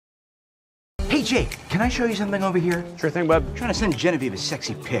Hey, Jake, can I show you something over here? Sure thing, bud. I'm trying to send Genevieve a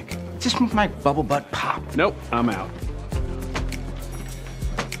sexy pic. Just make my bubble butt pop. Nope, I'm out.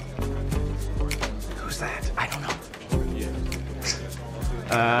 Who's that? I don't know.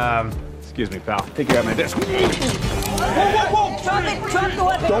 Excuse me, pal. Take care of my desk. Whoa! Drop it! Drop the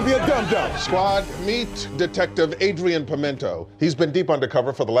weapon! Don't be a dum-dum. Squad, meet Detective Adrian Pimento. He's been deep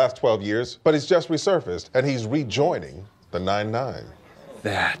undercover for the last 12 years, but he's just resurfaced, and he's rejoining the 9-9.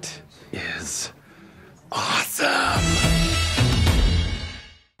 That is awesome.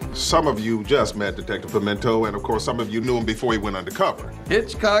 Some of you just met Detective Pimento, and of course, some of you knew him before he went undercover.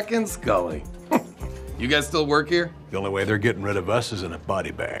 Hitchcock and Scully. You guys still work here? The only way they're getting rid of us is in a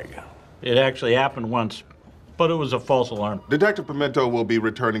body bag. It actually happened once, but it was a false alarm. Detective Pimento will be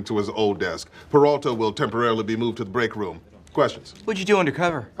returning to his old desk. Peralta will temporarily be moved to the break room. Questions? What'd you do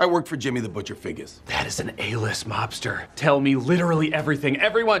undercover? I worked for Jimmy the Butcher Figures. That is an A-list mobster. Tell me literally everything.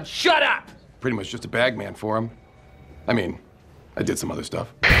 Everyone, shut up! Pretty much just a bag man for him. I mean, I did some other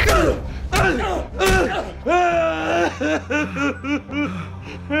stuff.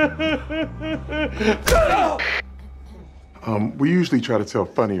 We usually try to tell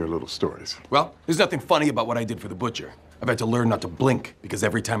funnier little stories. Well, there's nothing funny about what I did for the Butcher. I've had to learn not to blink because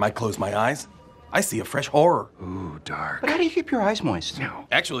every time I close my eyes, I see a fresh horror. Ooh, dark. But how do you keep your eyes moist? No.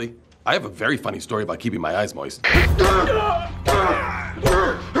 Actually, I have a very funny story about keeping my eyes moist. Come on!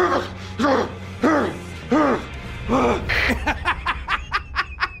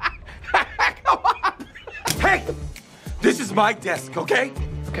 Hey! This is my desk, okay?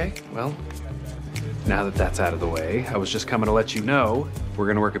 Okay, well, now that that's out of the way, I was just coming to let you know we're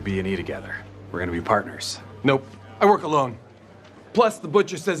gonna work at B&E together. We're gonna be partners. Nope, I work alone. Plus, the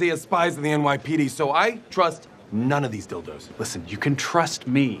Butcher says he has spies in the NYPD, so I trust none of these dildos. Listen, you can trust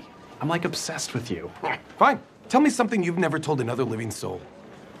me. I'm like obsessed with you. Fine. Tell me something you've never told another living soul.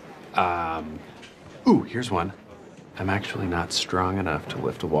 Ooh, here's one. I'm actually not strong enough to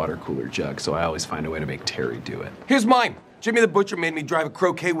lift a water cooler jug, so I always find a way to make Terry do it. Here's mine. Jimmy the Butcher made me drive a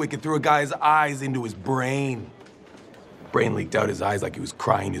croquet wicket through a guy's eyes into his brain. Brain leaked out his eyes like he was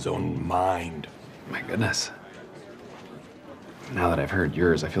crying his own mind. My goodness. Now that I've heard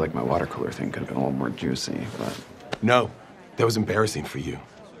yours, I feel like my water cooler thing could have been a little more juicy, but... No, that was embarrassing for you.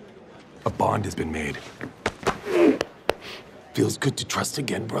 A bond has been made. Feels good to trust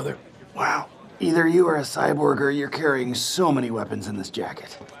again, brother. Wow. Either you are a cyborg or you're carrying so many weapons in this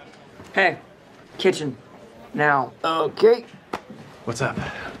jacket. Hey, kitchen. Now. Okay. What's up?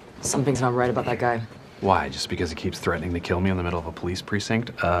 Something's not right about that guy. Why? Just because he keeps threatening to kill me in the middle of a police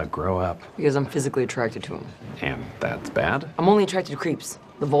precinct? Grow up. Because I'm physically attracted to him. And that's bad? I'm only attracted to creeps.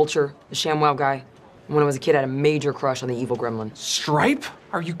 The Vulture, the ShamWow guy. And when I was a kid, I had a major crush on the evil gremlin. Stripe?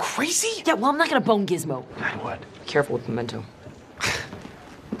 Are you crazy? Yeah, well, I'm not gonna bone Gizmo. I would. Be careful with Pimento.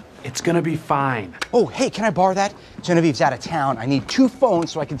 It's gonna be fine. Oh, hey, can I borrow that? Genevieve's out of town. I need 2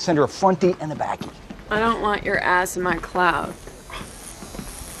 phones so I can send her a frontie and a backie. I don't want your ass in my cloud.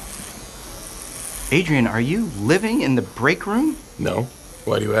 Adrian, are you living in the break room? No.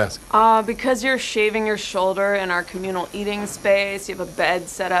 Why do you ask? Because you're shaving your shoulder in our communal eating space, you have a bed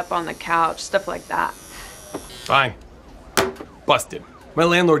set up on the couch, stuff like that. Fine. Busted. My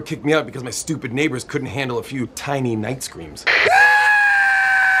landlord kicked me out because my stupid neighbors couldn't handle a few tiny night screams.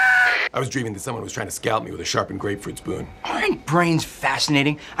 I was dreaming that someone was trying to scalp me with a sharpened grapefruit spoon. Aren't brains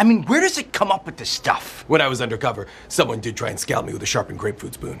fascinating? I mean, where does it come up with this stuff? When I was undercover, someone did try and scalp me with a sharpened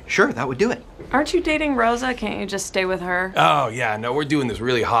grapefruit spoon. Sure, that would do it. Aren't you dating Rosa? Can't you just stay with her? Oh, yeah, no, we're doing this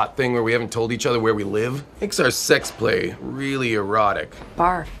really hot thing where we haven't told each other where we live. Makes our sex play really erotic.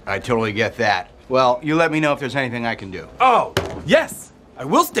 Barf. I totally get that. Well, you let me know if there's anything I can do. Oh, yes! I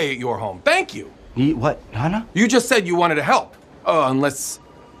will stay at your home. Thank you. What, Hannah? You just said you wanted to help. Oh, unless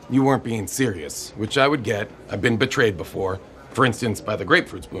you weren't being serious, which I would get. I've been betrayed before. For instance, by the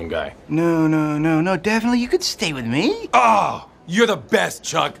grapefruit spoon guy. No, definitely. You could stay with me. Oh, you're the best,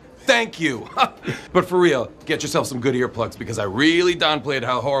 Chuck. Thank you. But for real, get yourself some good earplugs because I really downplayed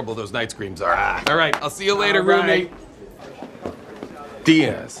how horrible those night screams are. All right, I'll see you later, roommate.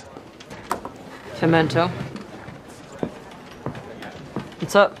 Diaz. Pimento.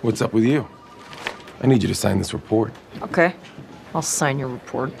 What's up? What's up with you? I need you to sign this report. Okay. I'll sign your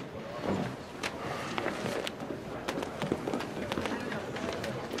report.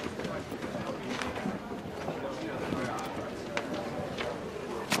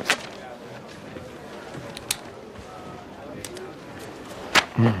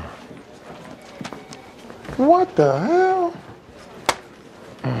 What the hell?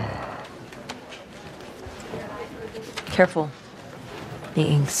 Careful. The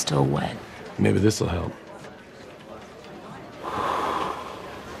ink's still wet. Maybe this'll help.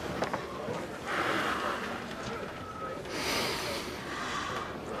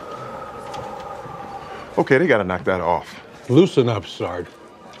 Okay, they gotta knock that off. Loosen up, Sarge.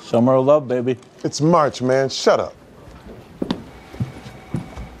 Summer of love, baby. It's March, man. Shut up.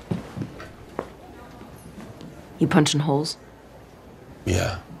 You punching holes?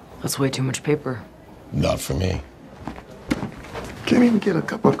 Yeah, That's way too much paper. not for me. Can't even get a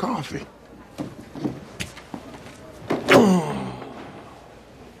cup of coffee.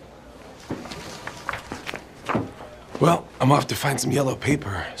 Well, I'm off to find some yellow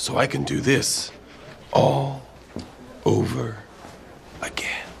paper so I can do this all over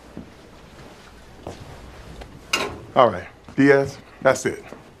again. All right, Diaz, that's it.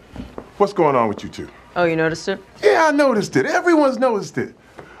 What's going on with you two? Oh, you noticed it? Yeah, I noticed it. Everyone's noticed it.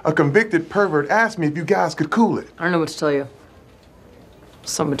 A convicted pervert asked me if you guys could cool it. I don't know what to tell you.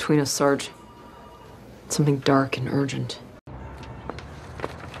 Something between us, Sarge. Something dark and urgent.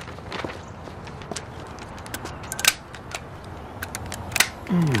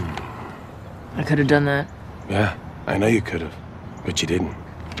 I could have done that. Yeah, I know you could have, but you didn't.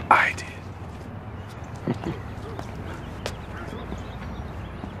 I did.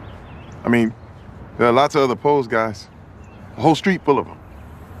 I mean, there are lots of other pose guys. A whole street full of them.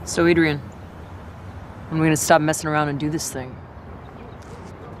 So, Adrian, when are we gonna stop messing around and do this thing?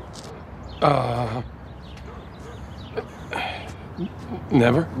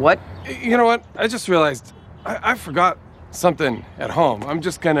 Never. What? You know what? I just realized I forgot something at home. I'm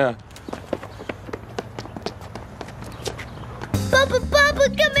just gonna... Papa,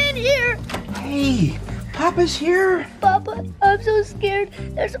 come in here! Hey, Papa's here. Papa, I'm so scared.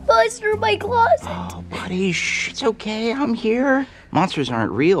 There's a monster in my closet. Oh, buddy, shh, it's okay. I'm here. Monsters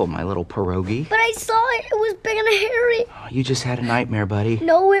aren't real, my little pierogi. But I saw it. It was big and hairy. Oh, you just had a nightmare, buddy.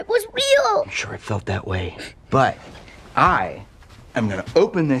 No, it was real. I'm sure it felt that way. But I am gonna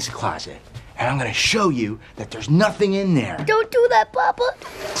open this closet, and I'm gonna show you that there's nothing in there. Don't do that, Papa.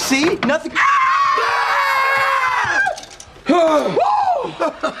 See? Nothing.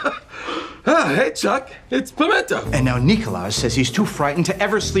 Hey, Chuck, it's Pimento. And now Nicolas says he's too frightened to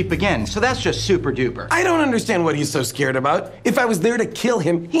ever sleep again, so that's just super duper. I don't understand what he's so scared about. If I was there to kill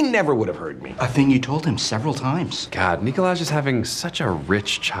him, he never would have heard me. A thing you told him several times. God, Nikolaj is having such a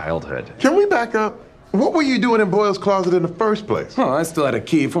rich childhood. Can we back up? What were you doing in Boyle's closet in the first place? Oh, I still had a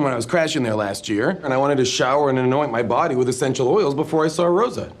key from when I was crashing there last year, and I wanted to shower and anoint my body with essential oils before I saw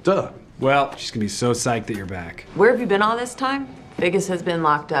Rosa. Duh. Well, she's gonna be so psyched that you're back. Where have you been all this time? Vegas has been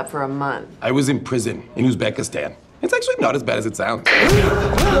locked up for a month. I was in prison in Uzbekistan. It's actually not as bad as it sounds.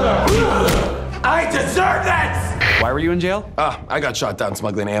 I deserve this! Why were you in jail? I got shot down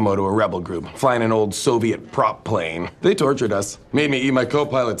smuggling ammo to a rebel group, flying an old Soviet prop plane. They tortured us, made me eat my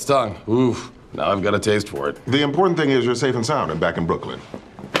co-pilot's tongue. Oof, now I've got a taste for it. The important thing is you're safe and sound and back in Brooklyn.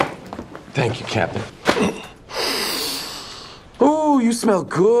 Thank you, Captain. Ooh, you smell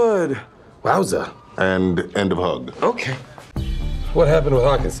good. Wowza. And end of hug. Okay. What happened with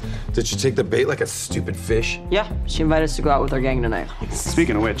Hawkins? Did she take the bait like a stupid fish? Yeah, she invited us to go out with our gang tonight.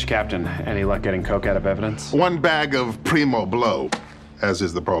 Speaking of which, Captain, any luck getting coke out of evidence? One bag of Primo Blow, as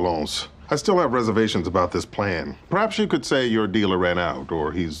is the Prolonce. I still have reservations about this plan. Perhaps you could say your dealer ran out,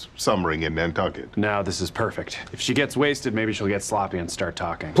 or he's summering in Nantucket. No, this is perfect. If she gets wasted, maybe she'll get sloppy and start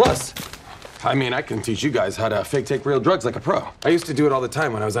talking. Plus, I mean, I can teach you guys how to fake take real drugs like a pro. I used to do it all the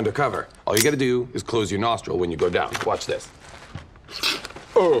time when I was undercover. All you gotta do is close your nostril when you go down. Watch this.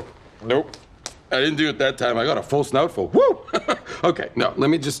 Oh, nope. I didn't do it that time. I got a full snoutful. Woo! Okay, no, let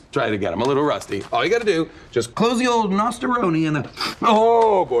me just try it again. I'm a little rusty. All you gotta do, just close the old nostroni and then...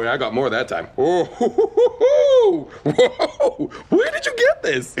 Oh, boy, I got more that time. Oh, whoa! Where did you get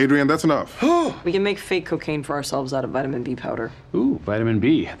this? Adrian, that's enough. We can make fake cocaine for ourselves out of vitamin B powder. Ooh, vitamin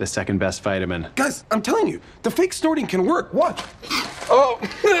B, the second best vitamin. Guys, I'm telling you, the fake snorting can work. Watch. Oh.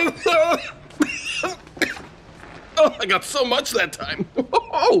 Oh, I got so much that time.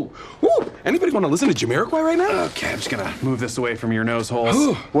 Oh, woo. Anybody want to listen to Jamiroquai right now? Okay, I'm just gonna move this away from your nose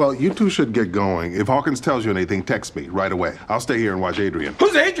holes. Well, you two should get going. If Hawkins tells you anything, text me right away. I'll stay here and watch Adrian.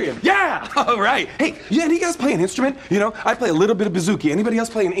 Who's Adrian? Yeah! All right. Hey, yeah, any guys play an instrument? You know, I play a little bit of bouzouki. Anybody else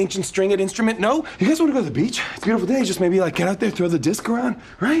play an ancient stringed instrument? No? You guys want to go to the beach? It's a beautiful day. Just maybe like get out there, throw the disc around,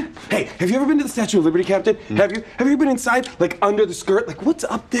 right? Hey, have you ever been to the Statue of Liberty, Captain? Have you? Have you been inside, like under the skirt? Like what's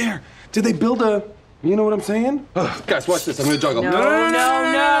up there? Did they build a... You know what I'm saying? Guys, watch this. I'm gonna juggle.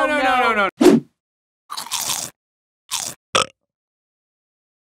 No.